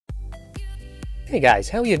Hey guys,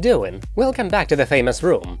 how you doing? Welcome back to the famous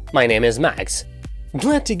room. My name is Max.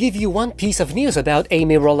 Glad to give you one piece of news about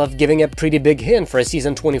Amy Roloff giving a pretty big hint for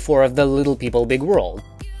season 24 of the Little People Big World.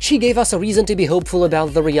 She gave us a reason to be hopeful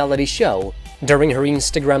about the reality show. During her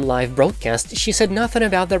Instagram live broadcast, she said nothing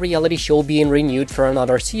about the reality show being renewed for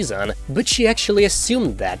another season, but she actually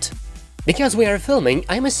assumed that. Because we are filming,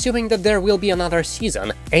 I'm assuming that there will be another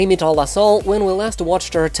season. Amy told us all when we last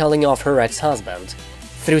watched her telling off her ex-husband.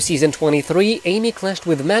 Through season 23, Amy clashed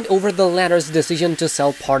with Matt over the latter's decision to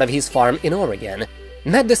sell part of his farm in Oregon.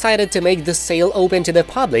 Matt decided to make the sale open to the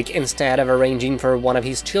public instead of arranging for one of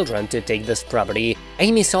his children to take this property.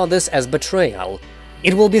 Amy saw this as betrayal.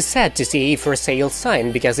 It will be sad to see a for sale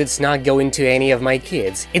sign because it's not going to any of my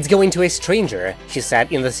kids, it's going to a stranger, she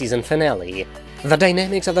said in the season finale. The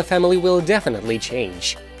dynamics of the family will definitely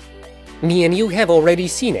change. Me and you have already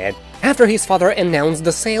seen it. After his father announced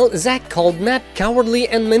the sale, Zach called Matt cowardly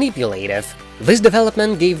and manipulative. This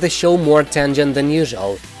development gave the show more tangent than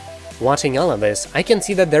usual. Watching all of this, I can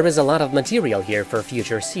see that there is a lot of material here for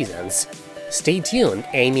future seasons. Stay tuned,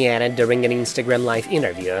 Amy added during an Instagram live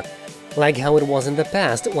interview. Like how it was in the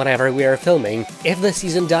past, whatever we are filming, if the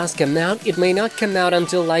season does come out, it may not come out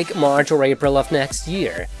until like March or April of next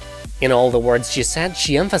year. In all the words she said,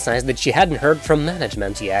 she emphasized that she hadn't heard from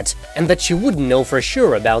management yet, and that she wouldn't know for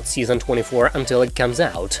sure about season 24 until it comes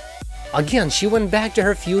out. Again, she went back to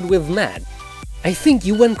her feud with Matt. "I think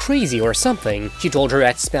you went crazy or something," she told her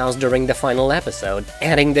ex-spouse during the final episode,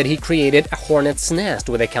 adding that he created a hornet's nest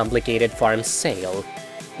with a complicated farm sale.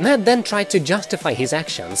 Matt then tried to justify his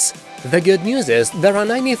actions. "The good news is, there are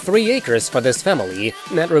 93 acres for this family,"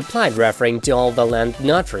 Matt replied, referring to all the land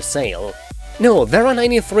not for sale. "No, there are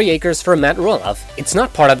 93 acres for Matt Roloff. It's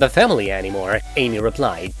not part of the family anymore," Amy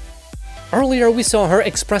replied. Earlier we saw her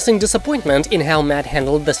expressing disappointment in how Matt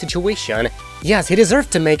handled the situation. Yes, he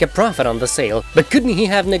deserved to make a profit on the sale, but couldn't he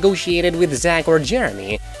have negotiated with Zach or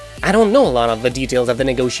Jeremy? "I don't know a lot of the details of the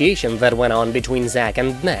negotiation that went on between Zach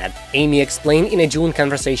and Matt," Amy explained in a June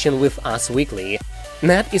conversation with Us Weekly.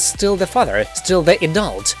 "Matt is still the father, still the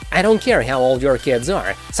adult. I don't care how old your kids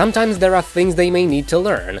are. Sometimes there are things they may need to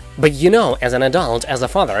learn. But you know, as an adult, as a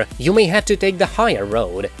father, you may have to take the higher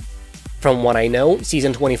road." From what I know,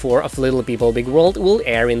 season 24 of Little People Big World will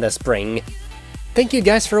air in the spring. Thank you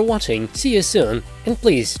guys for watching, see you soon! And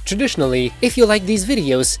please, traditionally, if you like these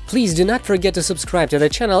videos, please do not forget to subscribe to the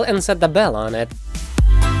channel and set the bell on it.